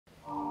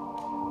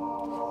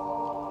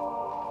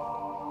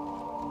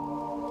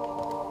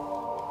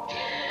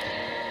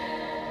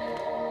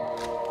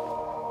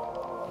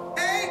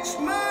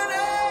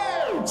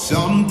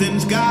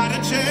Something's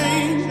gotta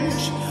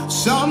change.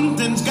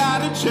 Something's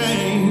gotta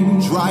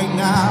change right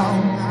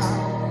now.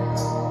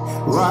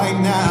 Right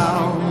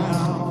now.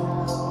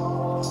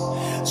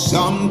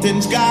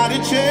 Something's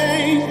gotta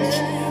change.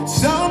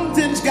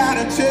 Something's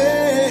gotta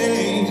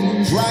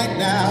change right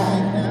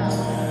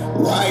now.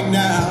 Right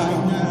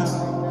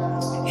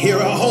now. Hear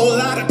a whole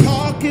lot of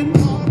talking,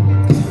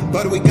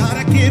 but we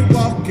gotta get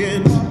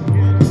walking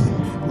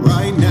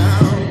right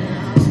now.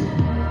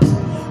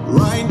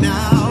 Right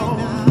now.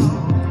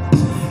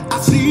 I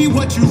see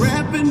what you're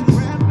rapping,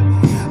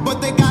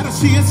 but they gotta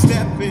see us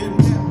stepping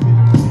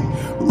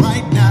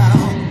right now.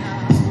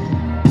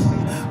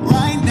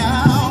 Right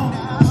now.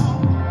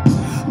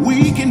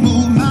 We can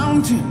move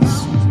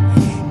mountains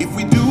if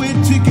we do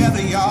it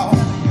together, y'all.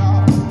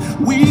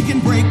 We can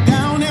break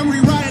down and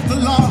rewrite the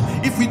law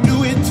if we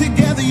do it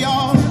together,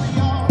 y'all.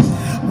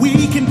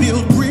 We can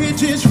build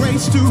bridges,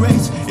 race to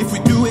race if we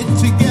do it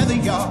together,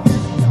 y'all.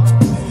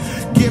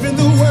 Giving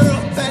the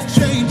world that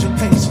change of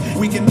pace,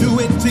 we can do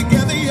it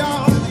together,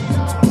 y'all.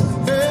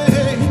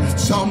 Hey,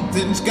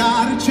 something's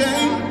gotta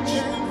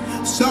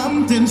change.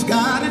 Something's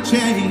gotta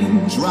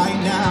change right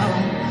now.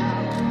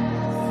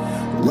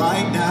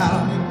 Right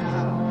now.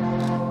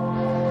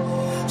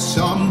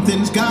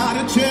 Something's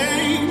gotta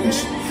change.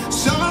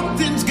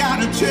 Something's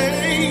gotta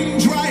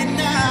change right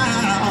now.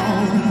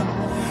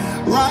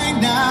 Right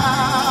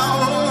now.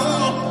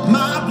 Oh,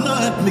 my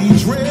blood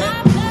bleeds red.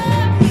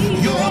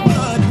 Your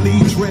blood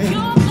bleeds red.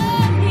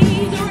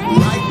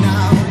 Right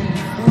now.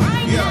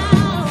 Yeah.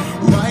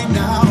 Right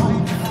now.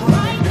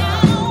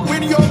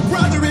 When your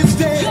brother is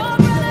dead,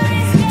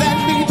 that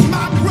means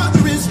my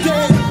brother is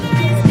dead.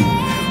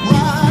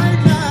 Right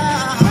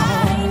now.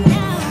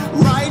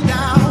 Right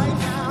now.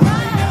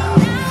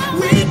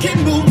 We can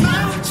move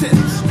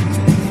mountains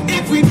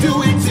if we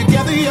do it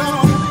together,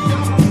 y'all.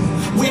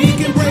 We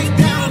can break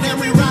down and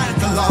rewrite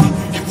the law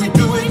if we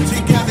do it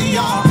together,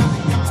 y'all.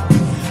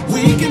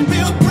 We can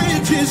build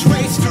bridges,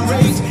 race to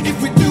race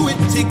if we do it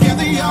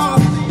together, y'all.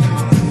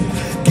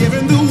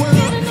 Giving the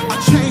world a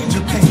change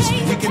of pace,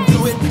 we can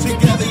do it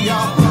together,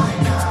 y'all.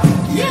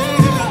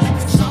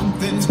 Yeah,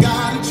 something's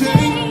gotta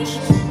change.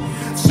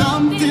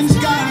 Something's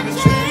gotta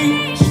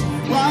change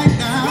right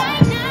now.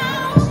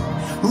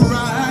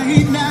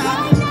 Right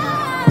now.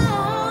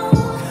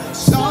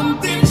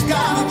 Something's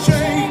gotta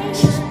change.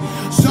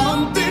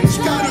 Something's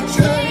gotta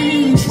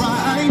change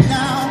right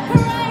now.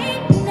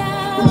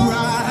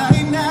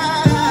 Right now.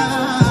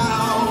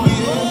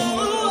 Yeah.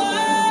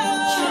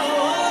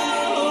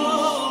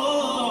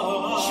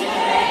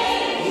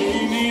 We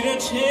need a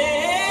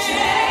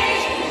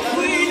change.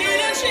 We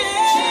need a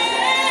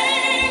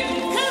change.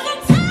 'Cause I'm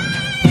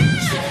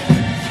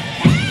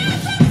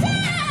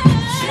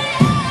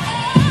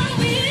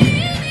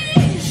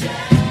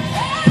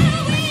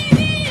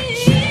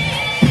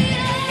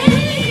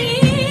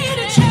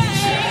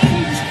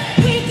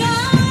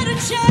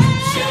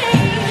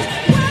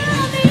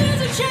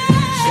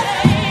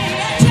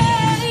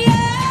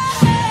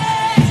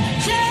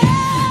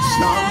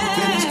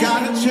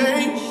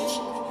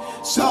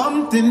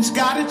Something's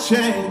gotta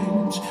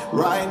change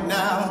right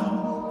now.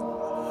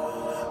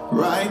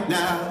 Right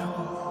now.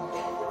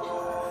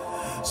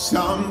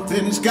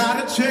 Something's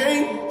gotta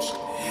change.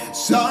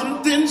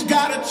 Something's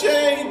gotta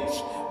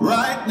change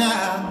right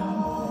now.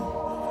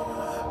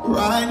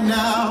 Right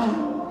now.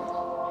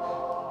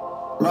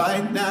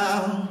 Right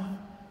now.